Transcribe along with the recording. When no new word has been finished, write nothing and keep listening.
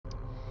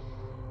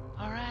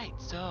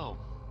So,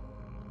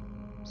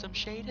 some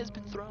shade has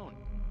been thrown.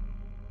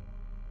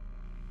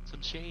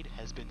 Some shade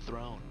has been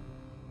thrown.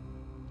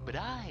 But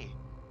I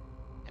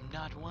am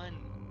not one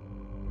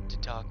to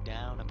talk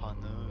down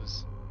upon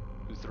those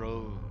who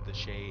throw the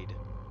shade.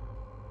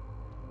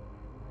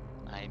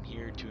 I am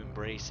here to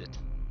embrace it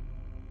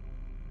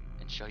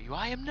and show you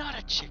I am not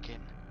a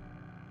chicken.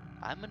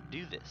 I'm gonna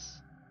do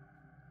this.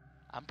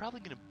 I'm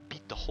probably gonna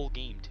beat the whole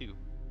game too.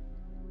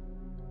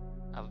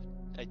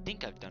 I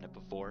think I've done it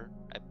before.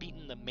 I've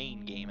beaten the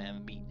main game. I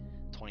haven't beat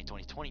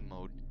 2020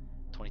 mode,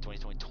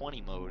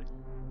 2020 mode.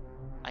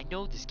 I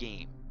know this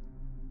game.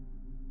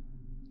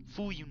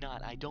 Fool you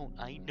not. I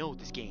know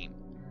this game.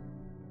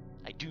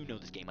 I do know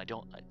this game.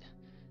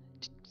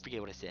 Forget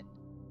what I said.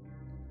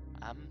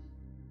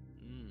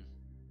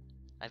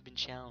 I've been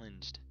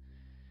challenged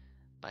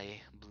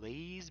by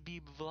Blaze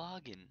Be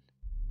Vloggin'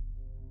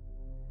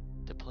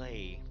 to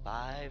play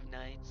Five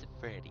Nights at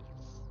Freddy's.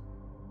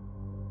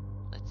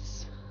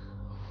 Let's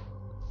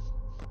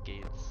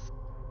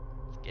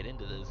get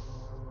into this.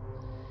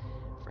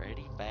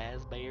 Freddy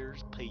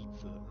Fazbear's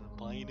Pizza,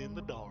 playing in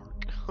the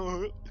dark.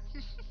 Oh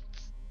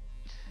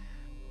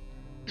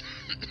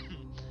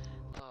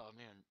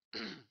man,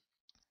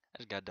 I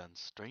just got done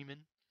streaming.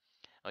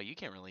 Oh, you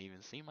can't really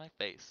even see my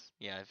face.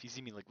 Yeah, if you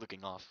see me like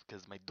looking off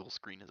because my dual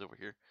screen is over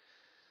here,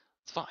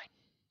 it's fine.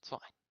 It's fine.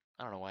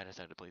 I don't know why I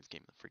decided to play this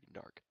game in the freaking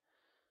dark.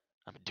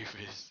 I'm a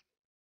doofus.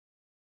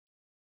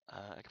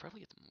 I could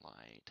probably get some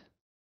light.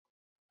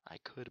 I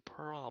could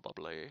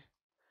probably.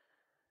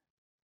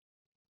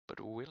 But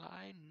will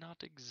I?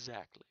 Not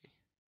exactly.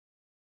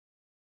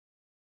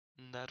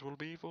 That will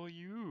be for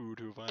you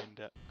to find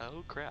out.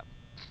 Oh crap.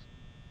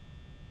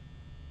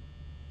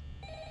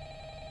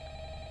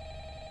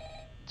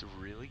 It's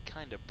really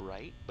kind of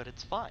bright, but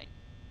it's fine.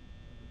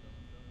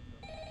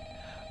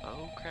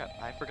 Oh crap,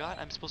 I forgot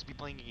I'm supposed to be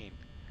playing a game.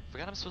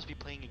 Forgot I'm supposed to be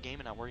playing a game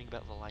and not worrying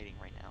about the lighting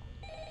right now.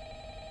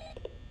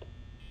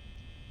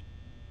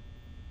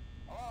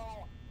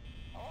 Hello?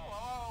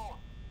 Hello?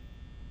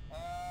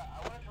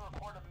 I wanted to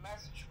record a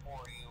message for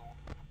you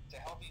to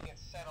help you get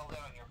settled in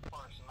on your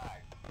first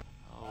night.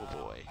 Oh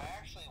boy. I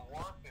actually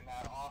worked in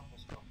that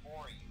office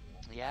before you.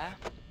 Yeah?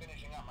 I'm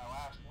finishing up my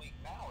last week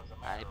now, as a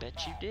matter of fact. I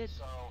bet you did.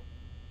 So,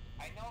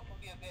 I know it can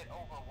be a bit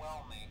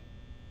overwhelming,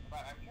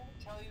 but I'm here to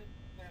tell you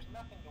there's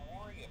nothing to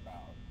worry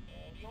about,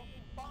 and you'll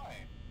be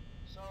fine.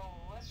 So,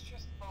 let's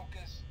just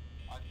focus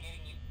on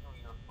getting you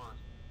through your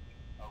first week,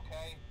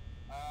 okay?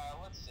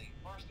 Let's see.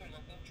 First, there's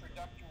an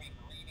introductory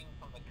greeting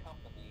from the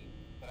company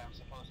that I'm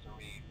supposed to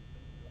read.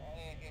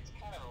 It's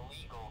kind of a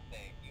legal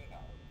thing, you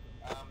know.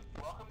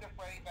 Welcome to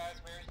Freddy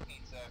Fazbear's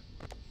Pizza,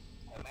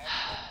 a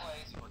magical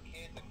place for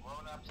kids and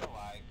grown-ups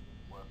alike,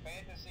 where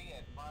fantasy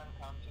and fun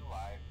come to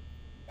life.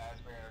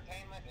 Fazbear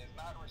Entertainment is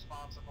not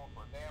responsible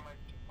for damage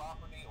to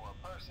property or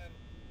person.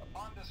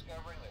 Upon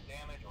discovering that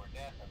damage or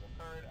death has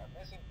occurred, a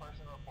missing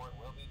person report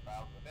will be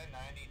filed within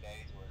 90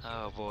 days where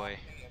Oh boy.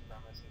 property and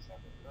premises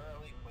have been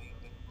thoroughly cleaned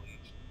and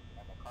bleached,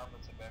 and the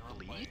carpets have been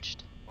replaced.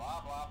 Bleached?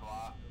 Blah, blah,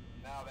 blah.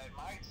 Now, that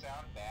might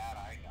sound bad,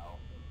 I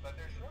know, but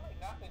there's really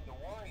nothing to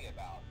worry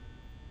about.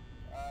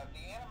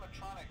 The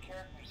animatronic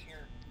characters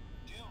here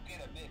do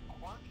get a bit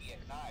quirky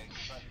at night,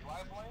 but do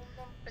I blame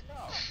them?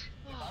 No.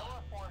 If I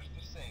were forced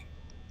to sing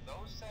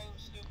those same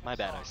stupid My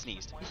bad, I songs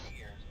sneezed. for 20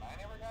 years and I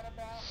never got a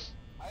bath,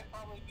 I'd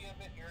probably be a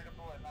bit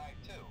irritable at night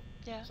too.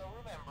 Yeah. So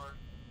remember,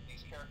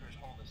 these characters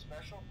hold a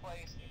special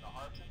place in the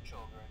hearts of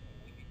children, and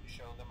we need to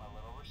show them a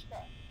little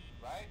respect,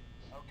 right?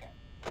 Okay.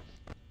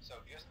 So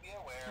just be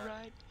aware,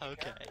 Right, the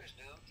okay. characters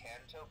do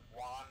tend to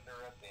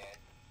wander a bit.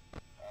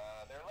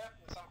 They're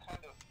left in some kind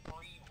of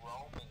free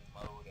roaming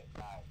mode at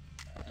night.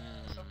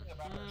 Something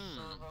about their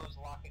servos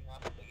locking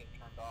up if they get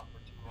turned off for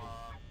too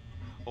long.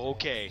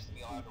 Okay. They used to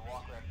be allowed to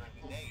walk around during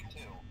the day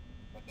too,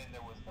 but then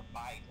there was the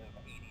bite of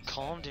 87.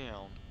 Calm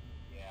down.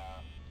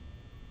 Yeah.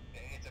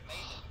 It's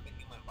amazing that the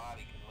human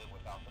body can live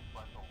without the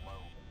frontal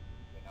lobe,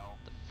 you know?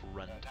 The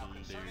frontal Now,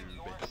 concerning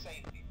your lobe.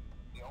 safety,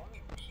 the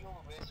only real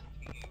risk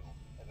to you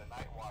as a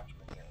night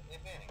watchman there,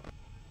 if any,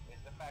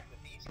 is the fact that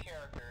these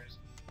characters,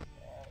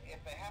 if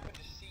they happen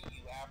to see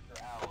you after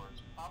hours,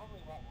 probably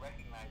won't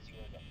recognize you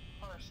as a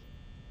person.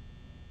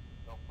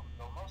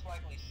 They'll most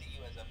likely see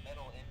you as a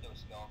metal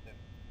endoskeleton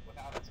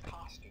without its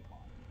costume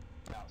on.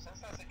 Now,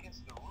 since that's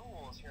against the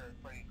rules here at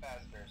Freddy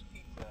Fazbear's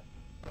Pizza,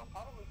 they'll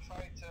probably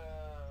try to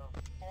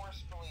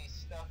forcefully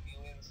stuff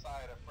you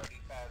inside a Freddy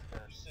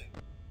Fazbear suit.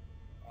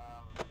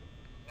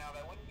 Now,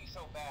 that wouldn't be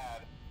so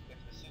bad if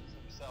the suits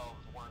themselves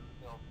weren't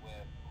filled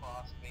with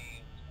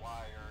crossbeams,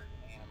 wires,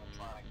 and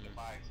animatronic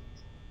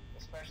devices,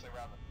 especially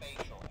around the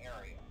facial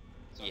area.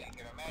 So Yeah. you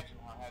can imagine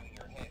how having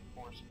your head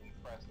forcefully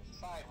pressed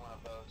inside one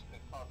of those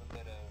could cause a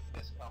bit of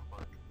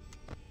discomfort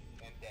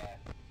and death.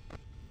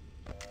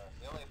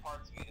 The only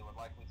parts of you that would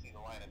likely see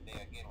the light of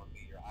day again would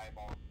be your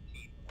eyeballs and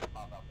teeth that would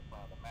pop out the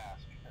front of the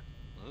mask.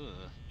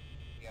 Ugh.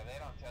 Yeah, they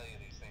don't tell you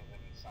these things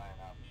when you sign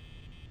up.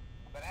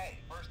 But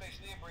hey, first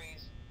station of the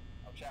breeze.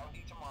 I'll chat with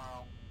you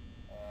tomorrow.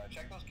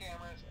 Check those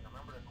cameras and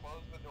remember to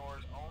close the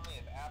doors only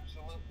if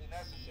absolutely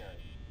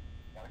necessary.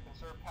 Gotta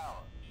conserve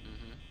power.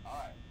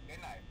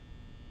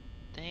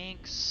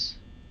 Thanks,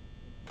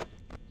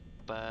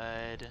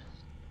 bud.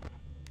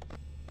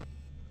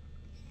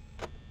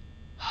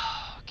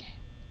 Okay,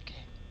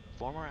 okay.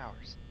 4 more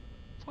hours.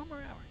 4 more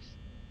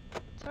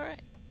hours. It's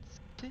alright. It's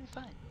completely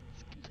fine.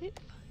 It's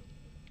completely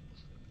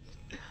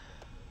fine.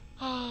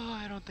 Oh,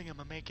 I don't think I'm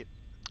gonna make it.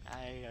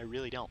 I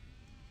really don't.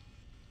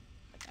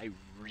 Like, I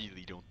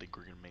really don't think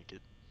we're gonna make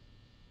it.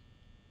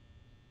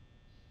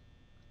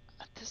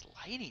 This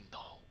lighting,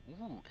 though.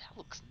 Ooh, that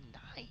looks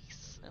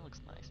nice. That looks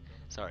nice.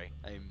 Sorry,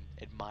 I'm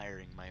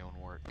admiring my own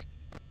work.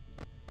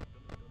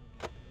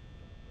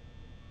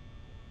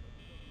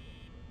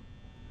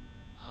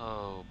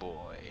 Oh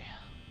boy.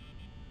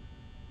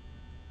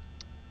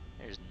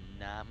 There's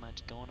not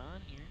much going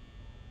on here.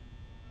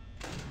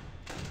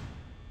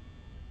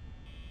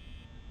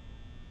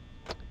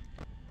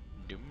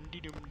 Doom de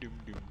doom doom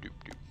doom doom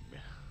doom.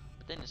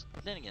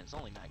 But then again, it's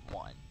only night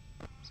 1,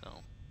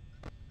 so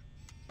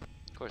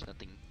of course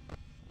nothing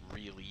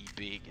really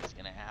big is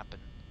gonna happen.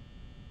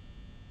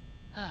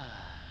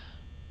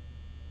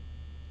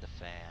 The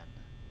fan,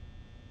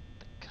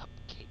 the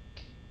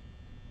cupcake.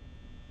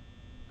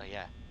 Oh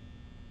yeah.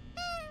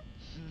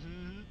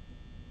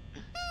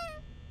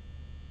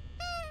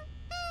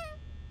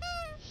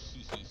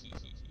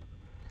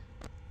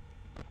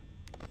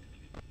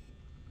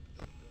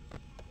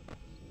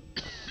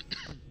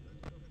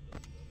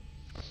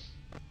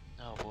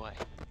 Oh boy.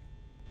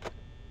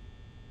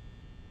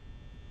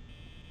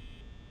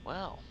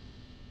 Well.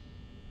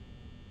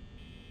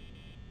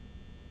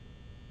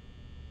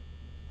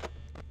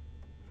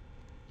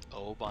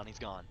 Oh, Bonnie's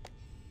gone.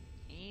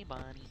 Hey,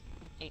 Bonnie.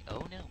 Hey,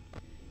 oh no.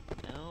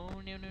 No,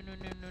 no, no, no,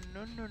 no, no,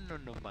 no, no, no,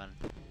 no, Bon.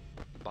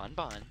 Bon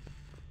Bon.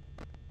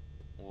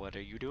 What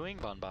are you doing,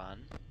 Bon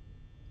Bon?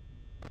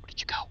 Where did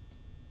you go?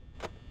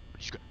 Where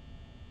did you go?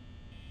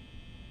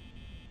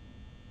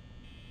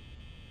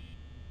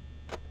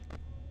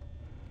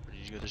 Where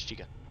did you go? There's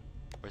Chica.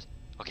 Where's...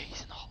 Okay,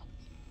 he's in the hall.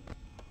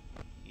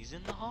 He's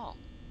in the hall.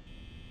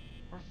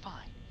 We're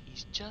fine.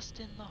 He's just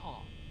in the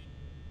hall.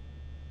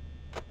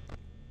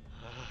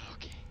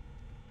 Okay.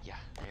 Yeah,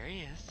 there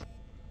he is.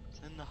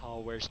 He's in the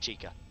hall. Where's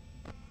Chica?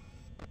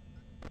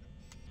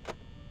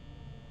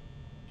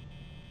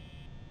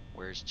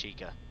 Where's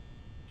Chica?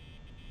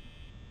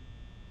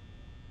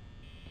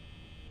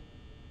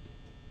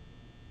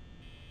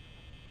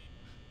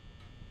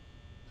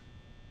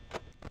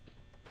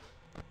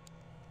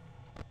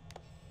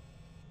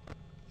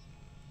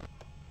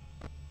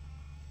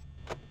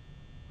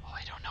 Oh,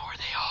 I don't know where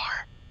they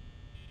are.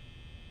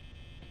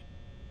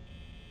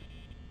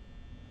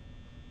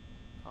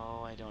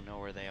 Oh, I don't know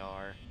where they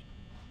are.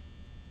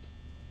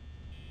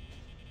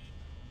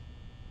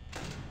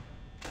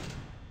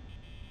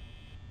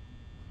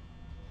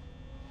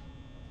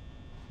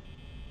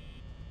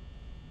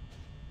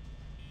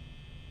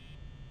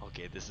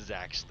 Okay, this is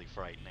actually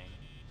frightening.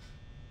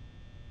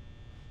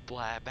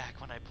 Back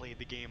when I played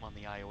the game on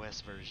the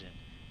iOS version,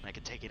 and I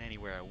could take it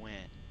anywhere I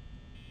went,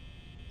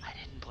 I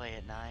didn't play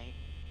at night,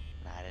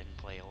 and I didn't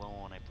play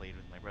alone. I played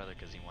with my brother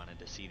because he wanted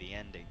to see the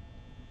ending.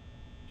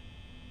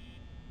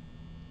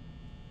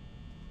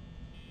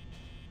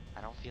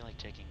 I don't feel like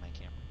checking my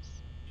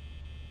cameras.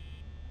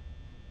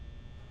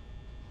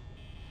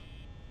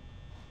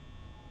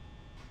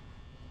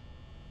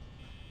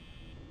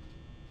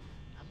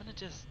 I'm gonna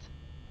just...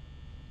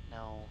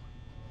 No.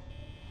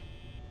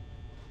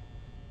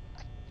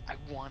 I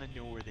want to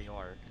know where they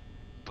are,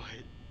 but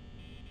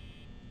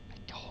I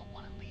don't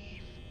want to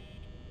leave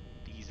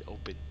these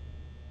open.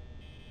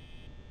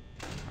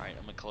 Alright,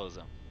 I'm gonna close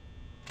them.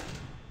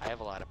 I have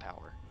a lot of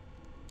power.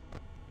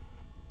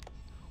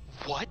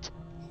 What?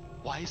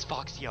 Why is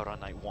Foxy out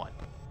on night 1?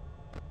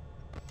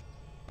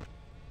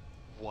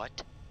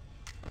 What?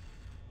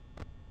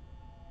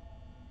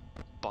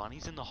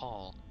 Bonnie's in the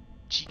hall.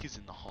 Chica's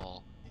in the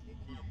hall.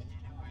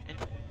 And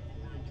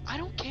I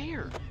don't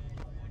care.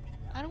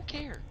 I don't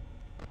care.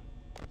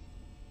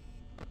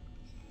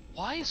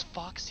 Why is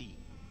Foxy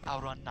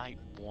out on night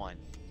 1?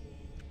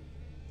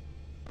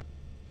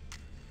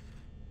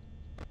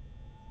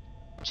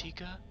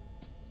 Chica,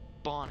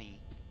 Bonnie,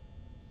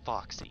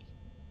 Foxy.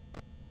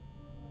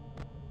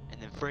 And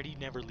then Freddy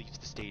never leaves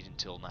the stage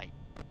until night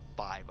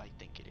 5, I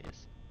think it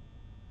is.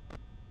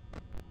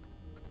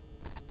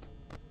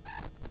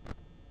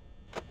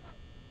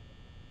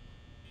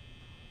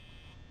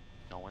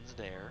 No one's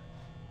there.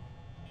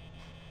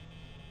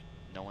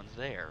 No one's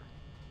there.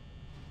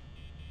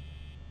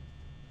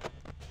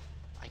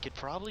 I could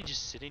probably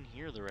just sit in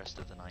here the rest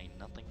of the night and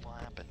nothing will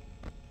happen.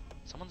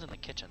 Someone's in the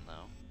kitchen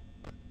though.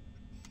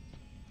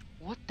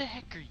 What the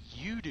heck are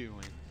you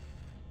doing?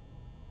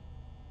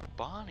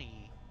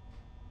 Bonnie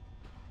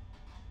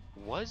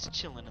was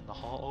chilling in the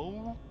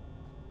hall.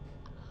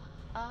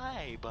 Oh,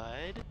 hi,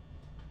 bud.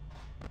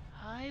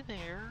 Hi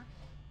there.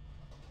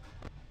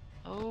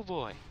 Oh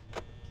boy.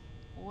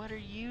 What are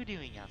you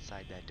doing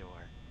outside that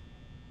door?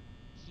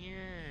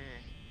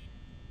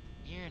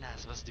 You're not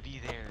supposed to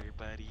be there,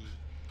 buddy.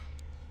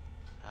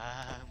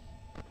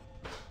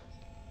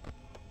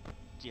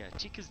 Yeah,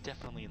 Chica's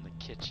definitely in the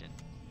kitchen.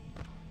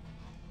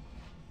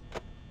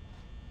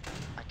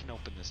 can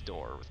open this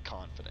door with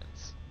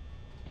confidence.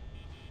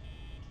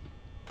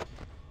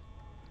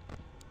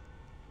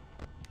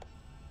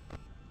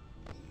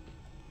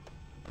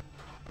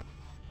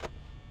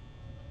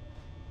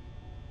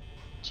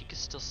 Chica's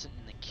still sitting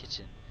in the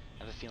kitchen.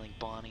 I have a feeling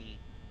Bonnie...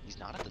 He's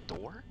not at the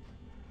door?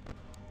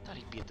 Thought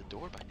he'd be at the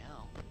door by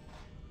now.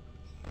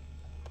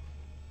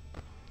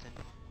 Then...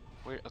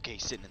 Where... Okay,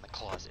 he's sitting in the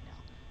closet now.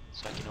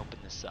 So I can open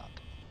this up.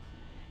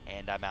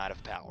 And I'm out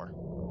of power.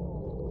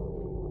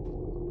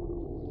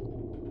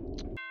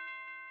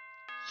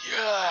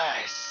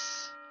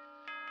 Yes!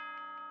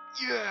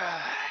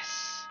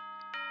 Yes!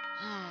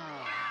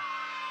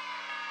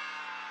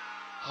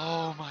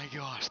 Oh my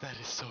gosh, that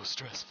is so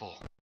stressful.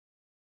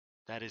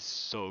 That is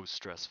so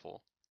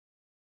stressful.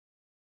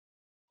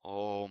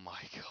 Oh my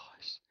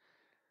gosh.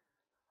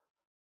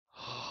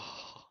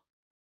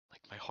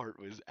 Like my heart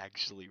was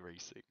actually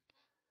racing.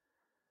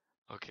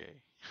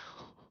 Okay.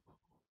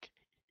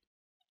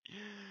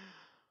 Okay.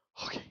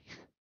 Okay.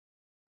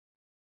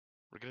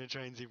 We're gonna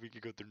try and see if we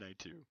can go through night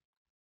 2.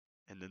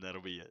 And then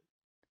that'll be it.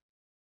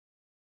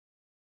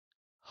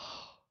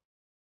 Oh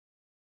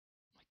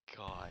my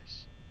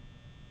gosh.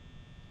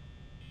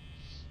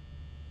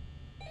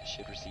 I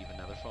should receive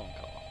another phone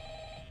call.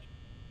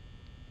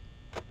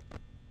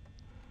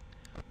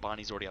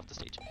 Bonnie's already off the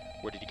stage.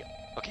 Where did he go?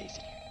 Okay, he's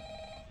in here.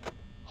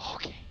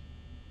 Okay.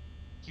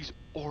 He's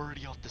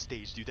already off the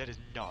stage, dude. That is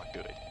not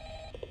good.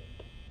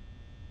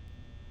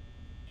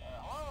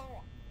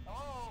 Hello?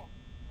 Hello?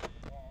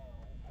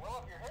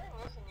 Well, if you're hearing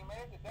this and you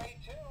made it to day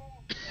 2,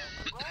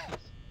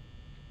 congrats.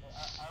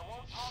 I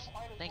won't talk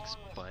quite as Thanks,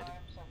 long this bud.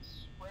 time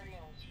since Freddy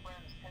and his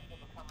friends tend to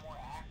become more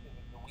active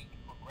as the week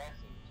progresses.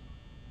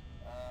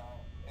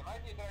 It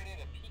might be a good idea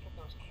to peek at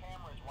those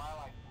cameras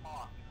while I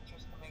talk,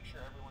 just to make sure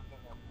everyone's in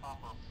their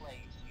proper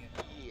place, you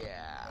know?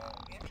 Yeah.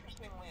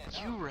 Interestingly enough,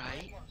 You right.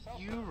 Freddy himself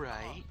You doesn't come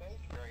right. on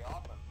stage very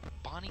often.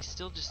 Bonnie's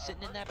still just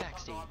sitting in that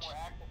backstage.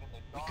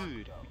 We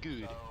good. We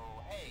good.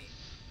 So, hey,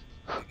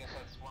 I guess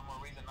that's one more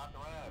reason not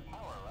to run out of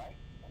power, right?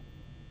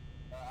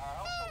 I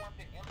also want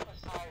to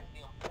emphasize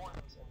the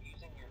importance of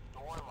using your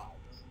door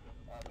lights.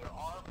 There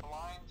are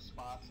blind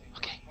spots in your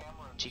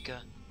camera view,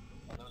 Chica.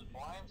 and those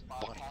blind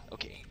spots Bonnie. have to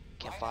Okay. be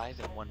Camp right 5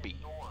 and outside 1B.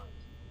 your doors.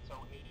 So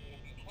if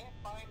you can't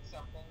find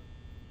something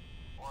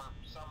or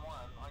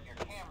someone on your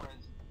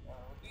cameras,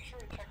 be sure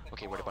to check the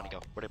Okay, door where did Bonnie go?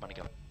 lights. Where did Bonnie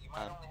go? You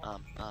might only have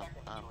a few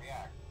seconds to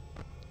react.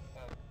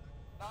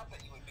 Not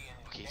that you would be in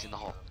Okay, he's in the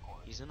hall. danger, of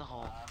course. He's in the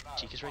hall. I'm not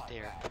Chica's right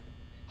implying there. that.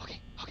 Okay.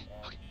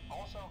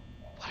 Also,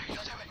 What are you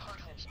check out doing? the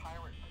person in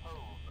Pirate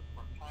Cove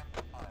from time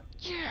to time.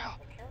 Yeah!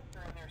 The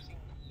character in there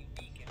seems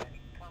unique and he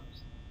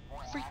becomes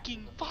more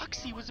Freaking active as the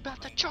Foxy camera was about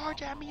to remains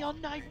charge off at for me long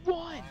on night periods of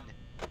 1! time.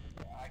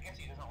 I guess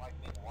he doesn't like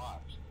being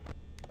watched.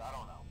 I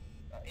don't know.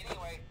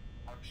 Anyway,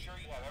 I'm sure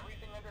you have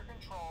everything under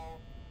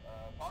control.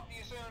 Talk to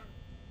you soon.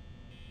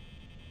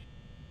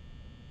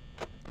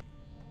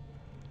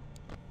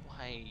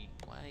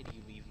 Why do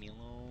you leave me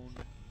alone?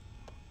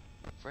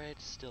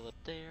 Fred's still up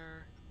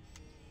there.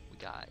 We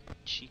got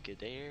Chica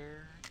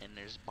there, and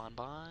there's Bon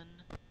Bon.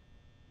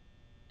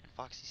 And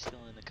Foxy's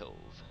still in the cove.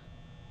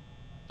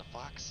 The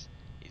fox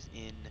is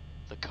in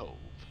the cove.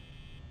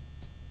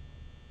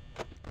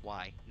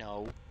 Why?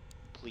 No.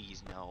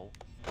 Please, no.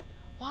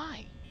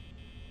 Why?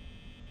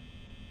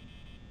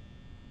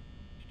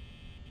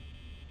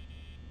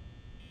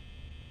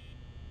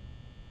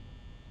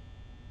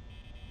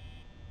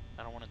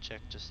 I don't want to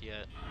check just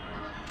yet.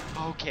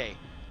 Okay,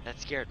 that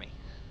scared me.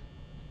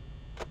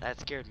 That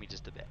scared me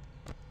just a bit.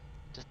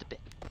 Just a bit.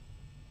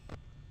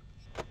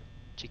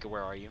 Chica,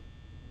 where are you?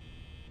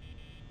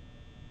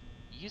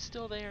 You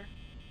still there?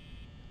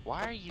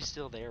 Why are you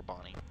still there,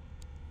 Bonnie?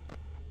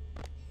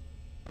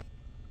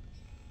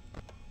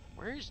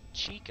 Where's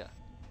Chica?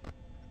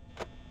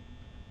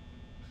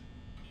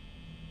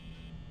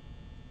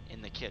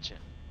 In the kitchen.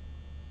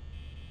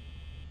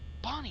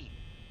 Bonnie!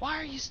 Why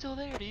are you still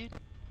there, dude?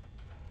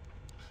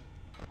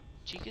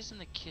 Chica's in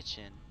the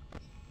kitchen.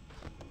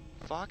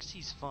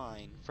 Foxy's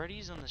fine.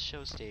 Freddy's on the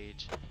show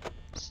stage.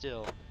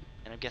 Still.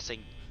 And I'm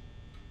guessing...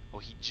 Oh,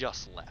 he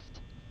just left.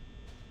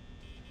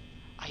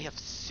 I have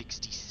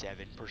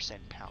 67%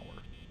 power.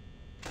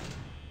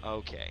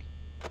 Okay.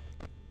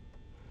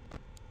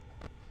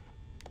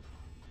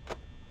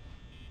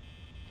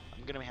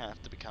 I'm gonna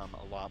have to become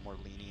a lot more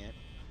lenient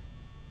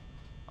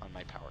on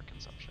my power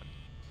consumption.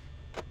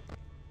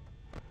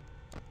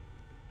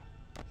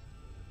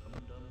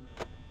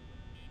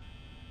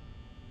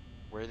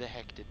 Where the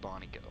heck did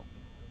Bonnie go?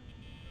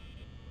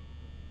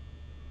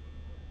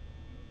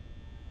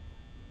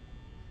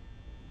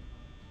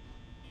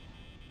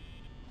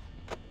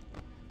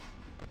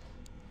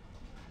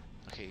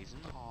 Okay, he's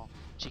in the hall.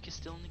 Chica's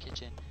still in the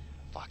kitchen.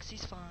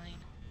 Foxy's fine.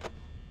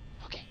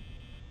 Okay.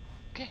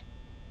 Okay.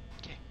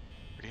 Okay.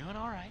 We're doing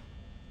alright.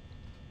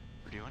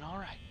 We're doing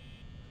alright.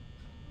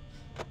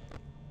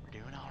 We're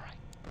doing alright.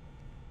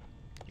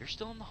 You're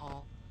still in the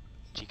hall.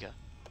 Chica.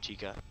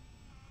 Chica.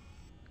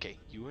 Okay,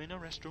 you in the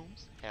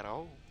restrooms?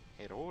 Hello.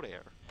 Hello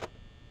there.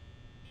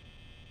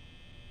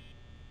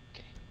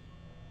 Okay.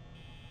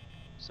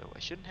 so I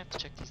shouldn't have to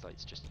check these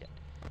lights just yet.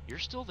 You're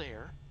still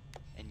there,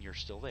 and you're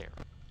still there.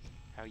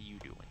 How you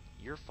doing?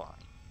 You're fine.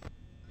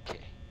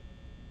 Okay.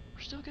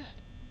 We're still good.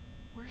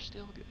 We're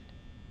still good.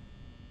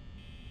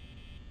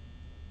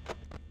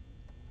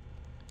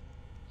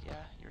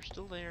 Yeah, you're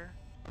still there.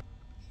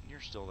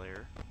 You're still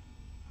there.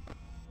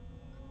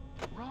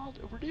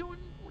 We're doing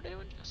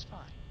just fine.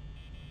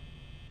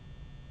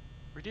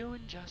 We're doing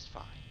just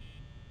fine.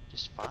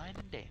 Just fine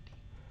and dandy.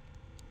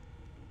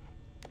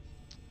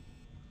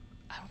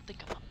 I don't think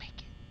I'm gonna make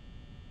it.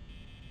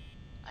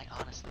 I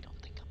honestly don't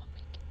think I'm gonna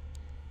make it.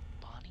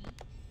 Bonnie,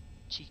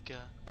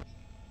 Chica,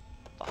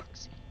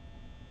 Foxy.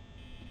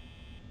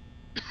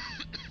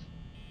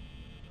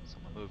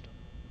 Someone moved.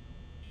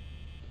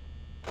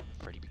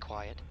 Freddy, be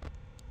quiet.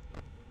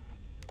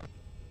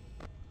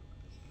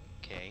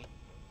 Okay.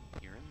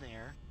 You're in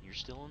there. You're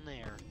still in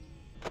there.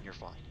 You're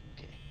fine.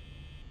 Okay.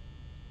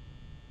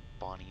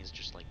 Bonnie is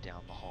just like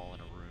down the hall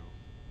in a room.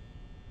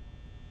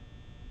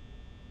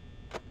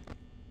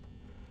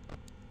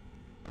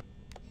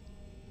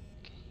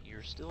 Okay,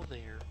 you're still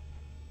there.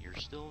 You're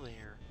still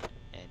there.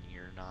 And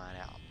you're not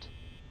out.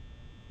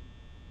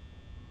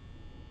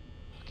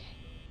 Okay.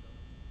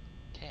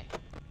 Okay.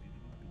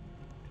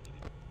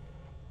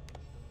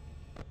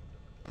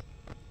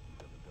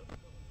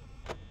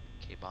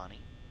 Okay,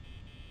 Bonnie.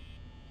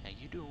 How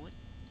you doing?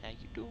 How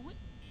you doing?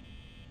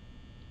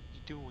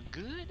 You doing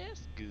good?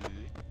 That's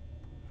good.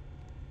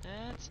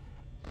 That's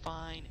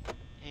fine.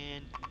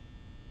 And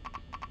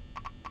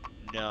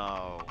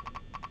no.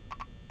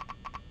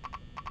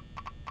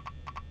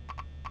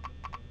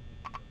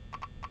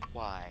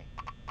 Why?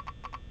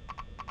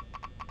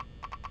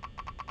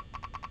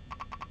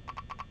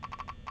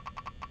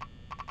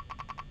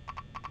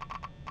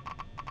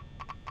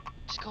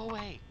 Just go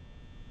away.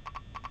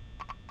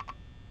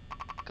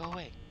 Go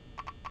away.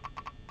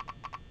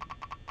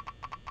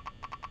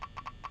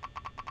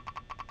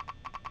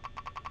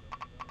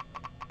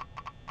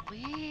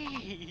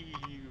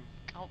 Leave.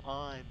 Come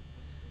on.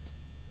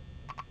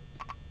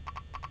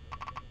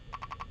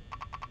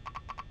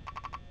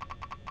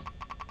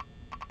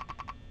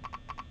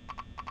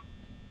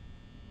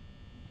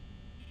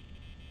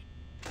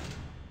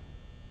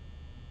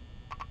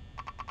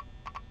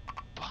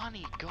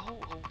 Bonnie, go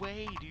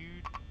away,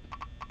 dude.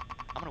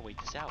 I'm gonna wait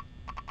this out.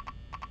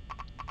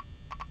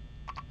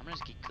 I'm gonna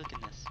just keep clicking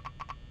this.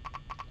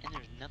 And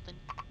there's nothing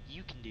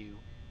you can do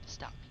to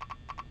stop me.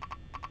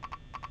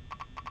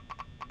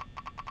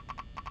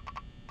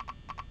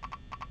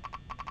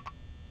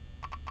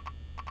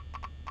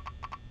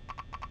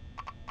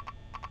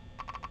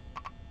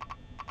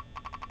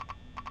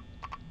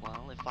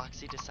 Well, if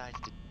Foxy decides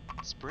to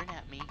sprint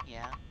at me,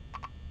 yeah.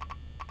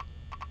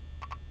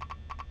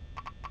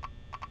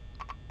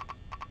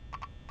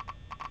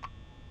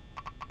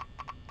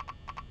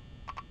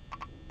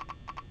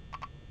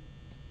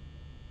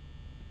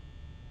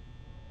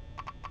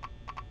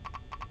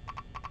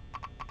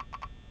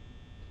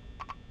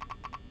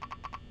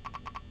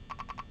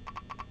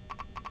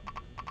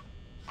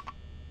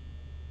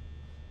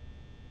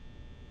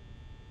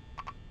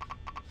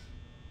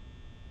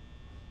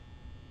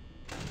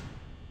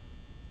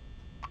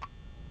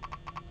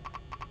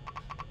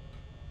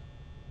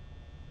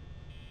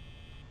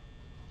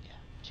 Yeah,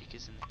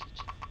 Chica's in the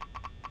kitchen.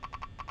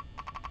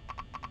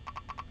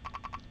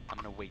 I'm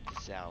gonna wait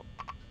this out.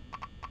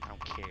 I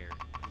don't care.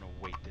 I'm gonna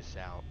wait this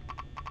out.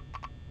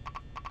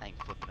 I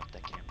ain't flipping up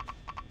that camera.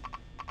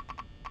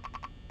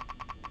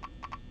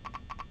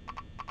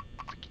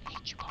 Freaking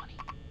hate you, Bonnie.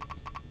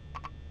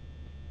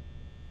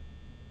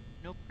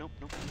 Nope, nope,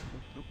 nope,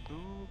 nope, nope,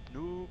 nope,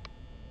 nope.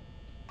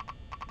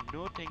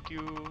 No, thank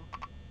you.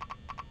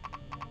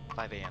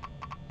 5 a.m.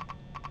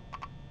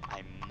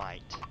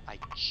 I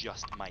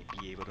just might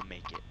be able to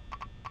make it.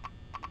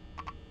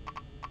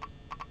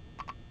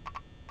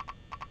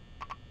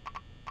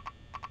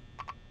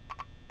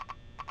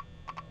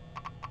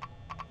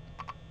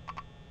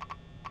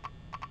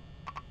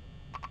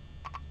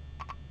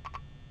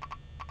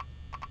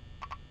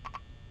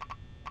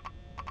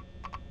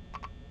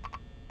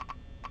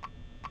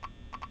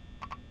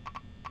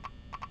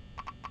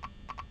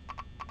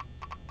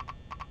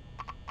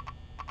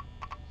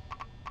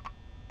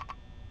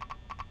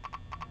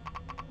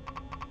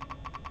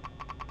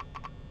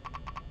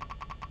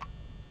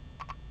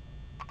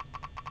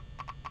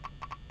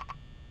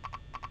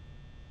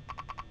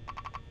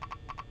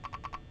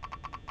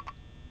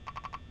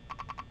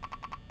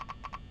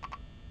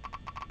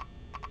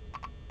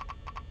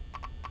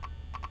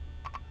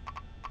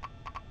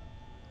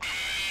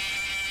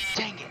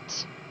 Dang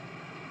it!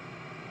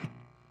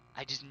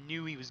 I just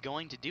knew he was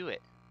going to do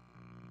it.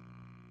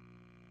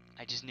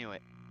 I just knew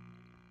it.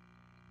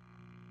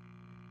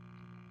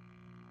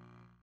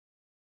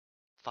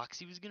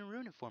 Foxy was gonna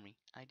ruin it for me.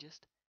 I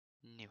just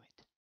knew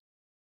it.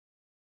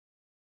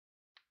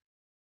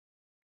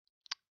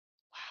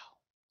 Wow.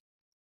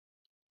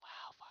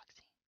 Wow,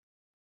 Foxy.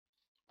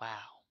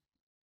 Wow.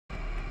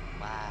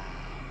 Wow.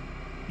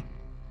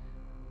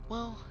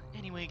 Well,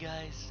 anyway,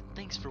 guys,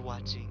 thanks for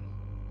watching.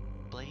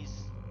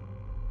 Blaze,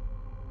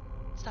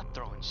 Stop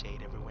throwing shade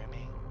everywhere,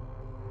 man.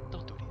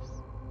 Don't do this.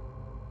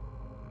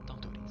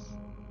 Don't do this.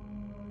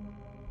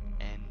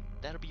 And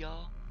that'll be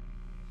all.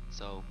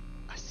 So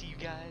I see you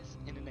guys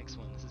in the next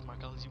one. This is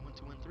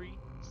Markology1213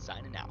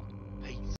 signing out. Peace.